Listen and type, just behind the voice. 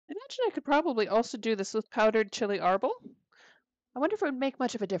imagine I could probably also do this with powdered chili arbol. I wonder if it would make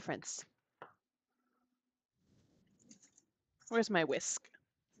much of a difference. Where's my whisk?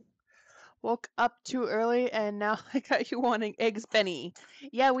 Woke up too early and now I got you wanting eggs, Benny.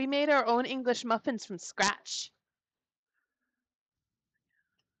 Yeah, we made our own English muffins from scratch.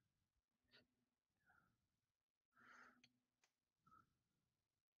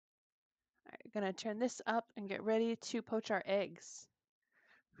 All right, gonna turn this up and get ready to poach our eggs.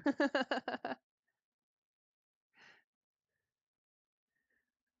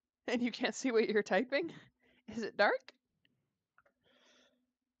 And you can't see what you're typing? Is it dark?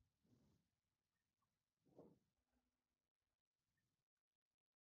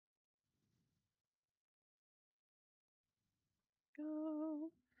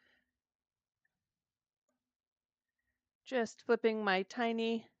 Go. Just flipping my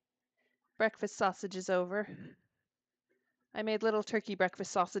tiny breakfast sausages over. I made little turkey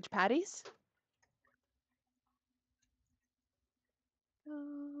breakfast sausage patties.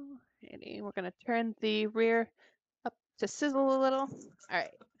 And we're gonna turn the rear up to sizzle a little. All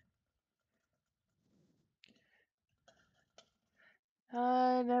right.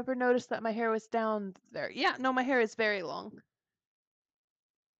 I never noticed that my hair was down there. Yeah, no, my hair is very long.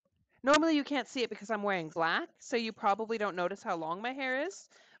 Normally you can't see it because I'm wearing black, so you probably don't notice how long my hair is,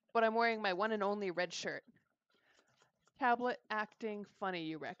 but I'm wearing my one and only red shirt. Tablet acting funny,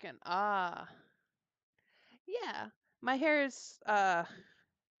 you reckon? Ah, yeah. My hair is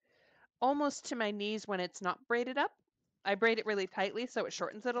almost to my knees when it's not braided up. I braid it really tightly so it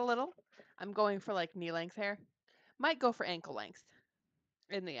shortens it a little. I'm going for like knee length hair. Might go for ankle length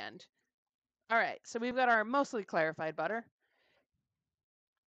in the end. All right, so we've got our mostly clarified butter.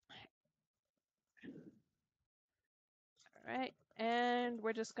 All right, and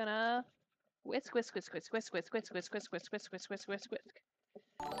we're just gonna whisk, whisk, whisk, whisk, whisk, whisk, whisk, whisk, whisk, whisk, whisk, whisk, whisk, whisk, whisk.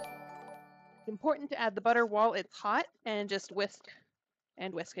 It's important to add the butter while it's hot and just whisk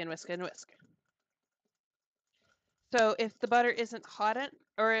and whisk and whisk and whisk. So if the butter isn't hot,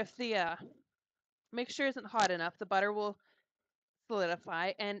 or if the mixture isn't hot enough, the butter will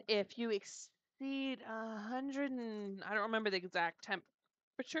solidify. And if you exceed 100 and I don't remember the exact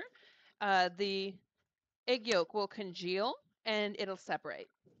temperature, the egg yolk will congeal and it'll separate.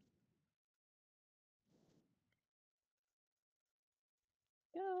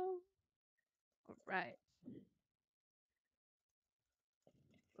 Go. All right.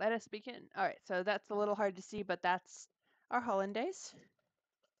 Let us begin. All right, so that's a little hard to see, but that's our hollandaise.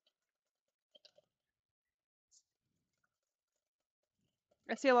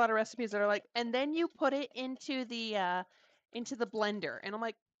 I see a lot of recipes that are like, and then you put it into the blender, and I'm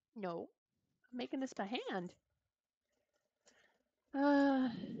like, no, I'm making this by hand.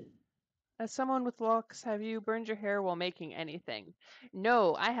 As someone with locks, have you burned your hair while making anything?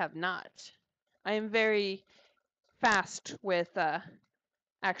 No, I have not. I am very fast with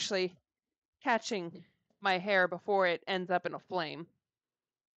actually catching my hair before it ends up in a flame.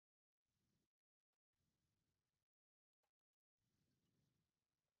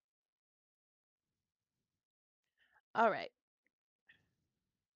 All right.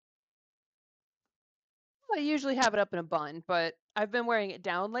 I usually have it up in a bun, but I've been wearing it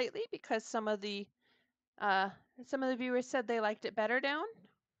down lately because uh, some of the viewers said they liked it better down.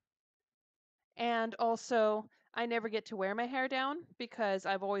 And also, I never get to wear my hair down because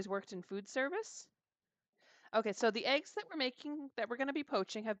I've always worked in food service. Okay, so the eggs that we're going to be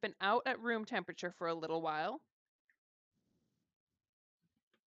poaching have been out at room temperature for a little while.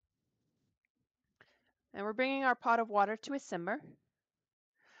 And we're bringing our pot of water to a simmer.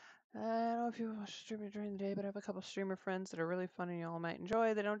 I don't know if you watch streamer during the day, but I have a couple streamer friends that are really funny y'all might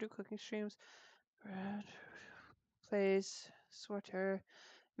enjoy. They don't do cooking streams. Brad plays Sweater,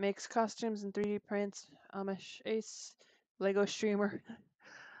 makes costumes and 3D prints. Amish Ace, Lego streamer,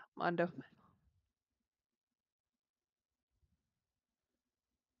 Mondo.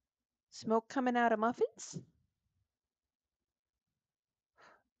 Smoke coming out of muffins?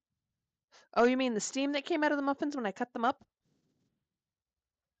 Oh, you mean the steam that came out of the muffins when I cut them up?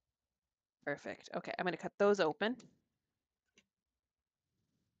 Perfect. Okay, I'm going to cut those open.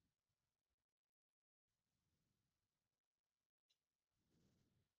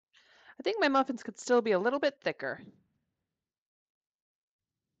 I think my muffins could still be a little bit thicker.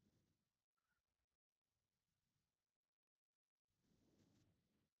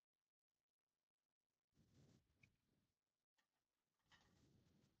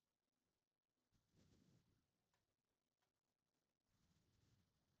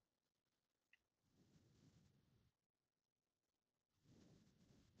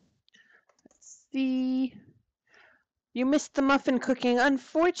 Let's see. You missed the muffin cooking,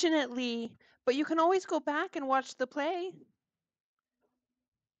 unfortunately, but you can always go back and watch the play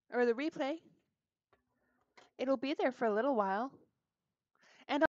or the replay. It'll be there for a little while.